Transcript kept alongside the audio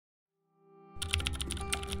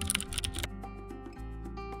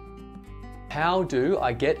How do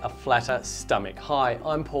I get a flatter stomach? Hi,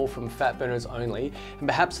 I'm Paul from Fat Burners Only, and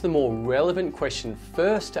perhaps the more relevant question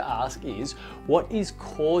first to ask is, what is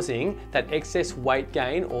causing that excess weight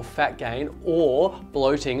gain or fat gain or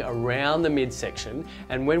bloating around the midsection?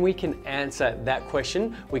 And when we can answer that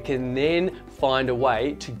question, we can then find a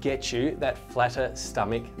way to get you that flatter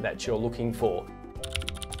stomach that you're looking for.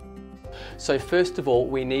 So first of all,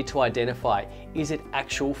 we need to identify, is it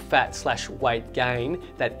actual fat/weight gain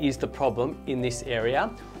that is the problem in this area?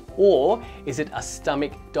 Or is it a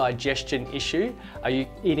stomach digestion issue? Are you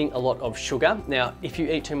eating a lot of sugar? Now, if you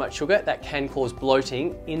eat too much sugar, that can cause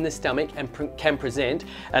bloating in the stomach and can present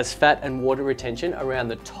as fat and water retention around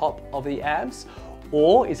the top of the abs.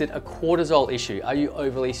 Or is it a cortisol issue? Are you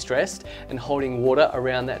overly stressed and holding water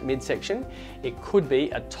around that midsection? It could be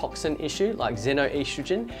a toxin issue like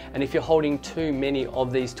xenoestrogen, and if you're holding too many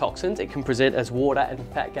of these toxins, it can present as water and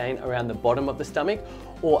fat gain around the bottom of the stomach.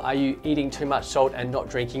 Or are you eating too much salt and not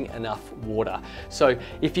drinking enough water? So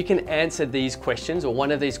if you can answer these questions, or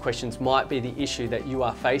one of these questions might be the issue that you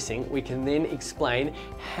are facing, we can then explain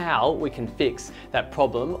how we can fix that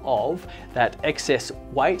problem of that excess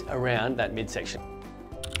weight around that midsection.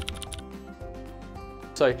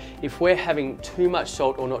 So if we're having too much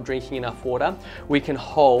salt or not drinking enough water, we can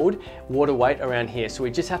hold water weight around here. So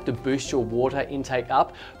we just have to boost your water intake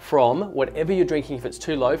up from whatever you're drinking. If it's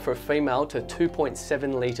too low for a female, to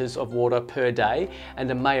 2.7 litres of water per day,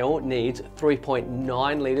 and a male needs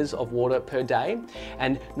 3.9 litres of water per day.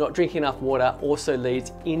 And not drinking enough water also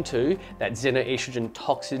leads into that xenoestrogen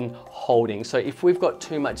toxin holding. So if we've got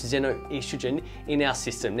too much xenoestrogen in our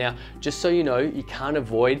system, now just so you know, you can't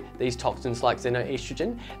avoid these toxins like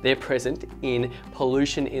xenoestrogen. They're present in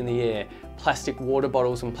pollution in the air, plastic water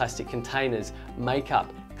bottles and plastic containers,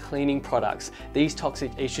 makeup, cleaning products. These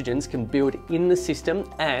toxic estrogens can build in the system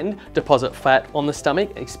and deposit fat on the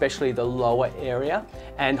stomach, especially the lower area,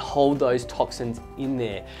 and hold those toxins in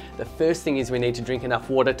there. The first thing is we need to drink enough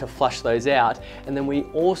water to flush those out, and then we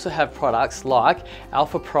also have products like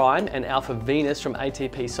Alpha Prime and Alpha Venus from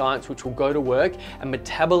ATP Science, which will go to work and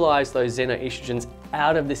metabolize those xenoestrogens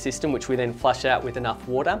out of the system, which we then flush out with enough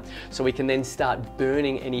water, so we can then start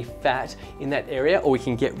burning any fat in that area, or we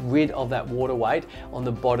can get rid of that water weight on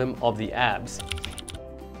the bottom of the abs.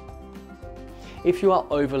 If you are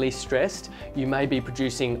overly stressed, you may be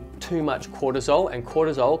producing too much cortisol, and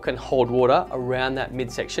cortisol can hold water around that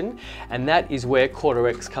midsection, and that is where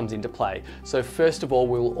CortiRx comes into play. So first of all,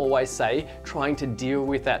 we will always say trying to deal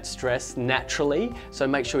with that stress naturally, so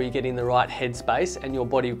make sure you get in the right headspace and your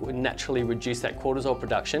body will naturally reduce that cortisol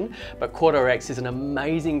production. But CortiRx is an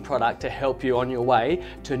amazing product to help you on your way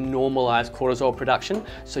to normalize cortisol production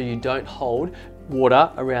so you don't hold water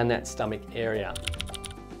around that stomach area.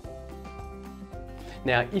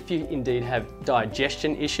 Now, if you indeed have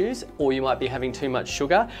digestion issues, or you might be having too much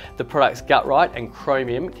sugar, the products Gut Right and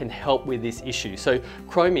Chromium can help with this issue. So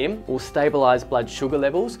Chromium will stabilize blood sugar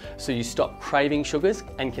levels so you stop craving sugars,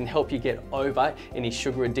 and can help you get over any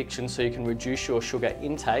sugar addiction so you can reduce your sugar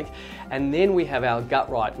intake. And then we have our Gut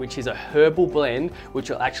Right, which is a herbal blend which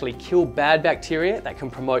will actually kill bad bacteria that can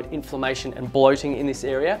promote inflammation and bloating in this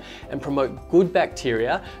area, and promote good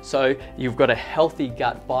bacteria so you've got a healthy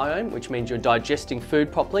gut biome, which means you're digesting food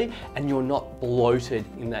properly and you're not bloated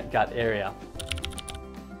in that gut area.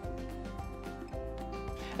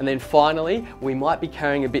 And then finally, we might be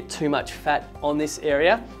carrying a bit too much fat on this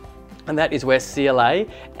area, and that is where CLA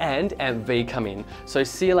and AMP-V come in. So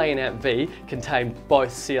CLA and AMP-V contain both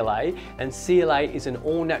CLA, and CLA is an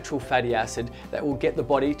all-natural fatty acid that will get the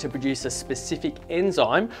body to produce a specific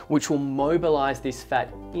enzyme which will mobilize this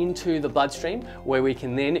fat into the bloodstream, where we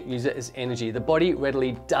can then use it as energy. The body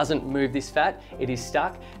readily doesn't move this fat, it is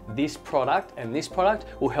stuck. This product and this product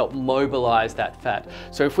will help mobilize that fat.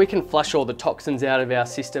 So if we can flush all the toxins out of our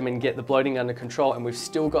system and get the bloating under control, and we've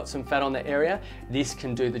still got some fat on the area, this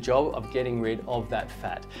can do the job of getting rid of that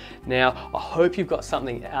fat. Now, I hope you've got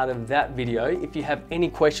something out of that video. If you have any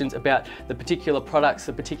questions about the particular products,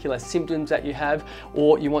 the particular symptoms that you have,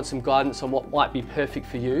 or you want some guidance on what might be perfect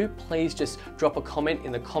for you, please just drop a comment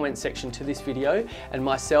in the comment section to this video, and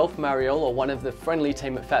myself, Marielle, or one of the friendly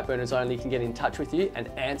team at Fat Burners Only can get in touch with you and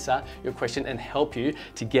answer your question and help you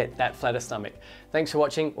to get that flatter stomach. Thanks for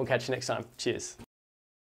watching. We'll catch you next time. Cheers.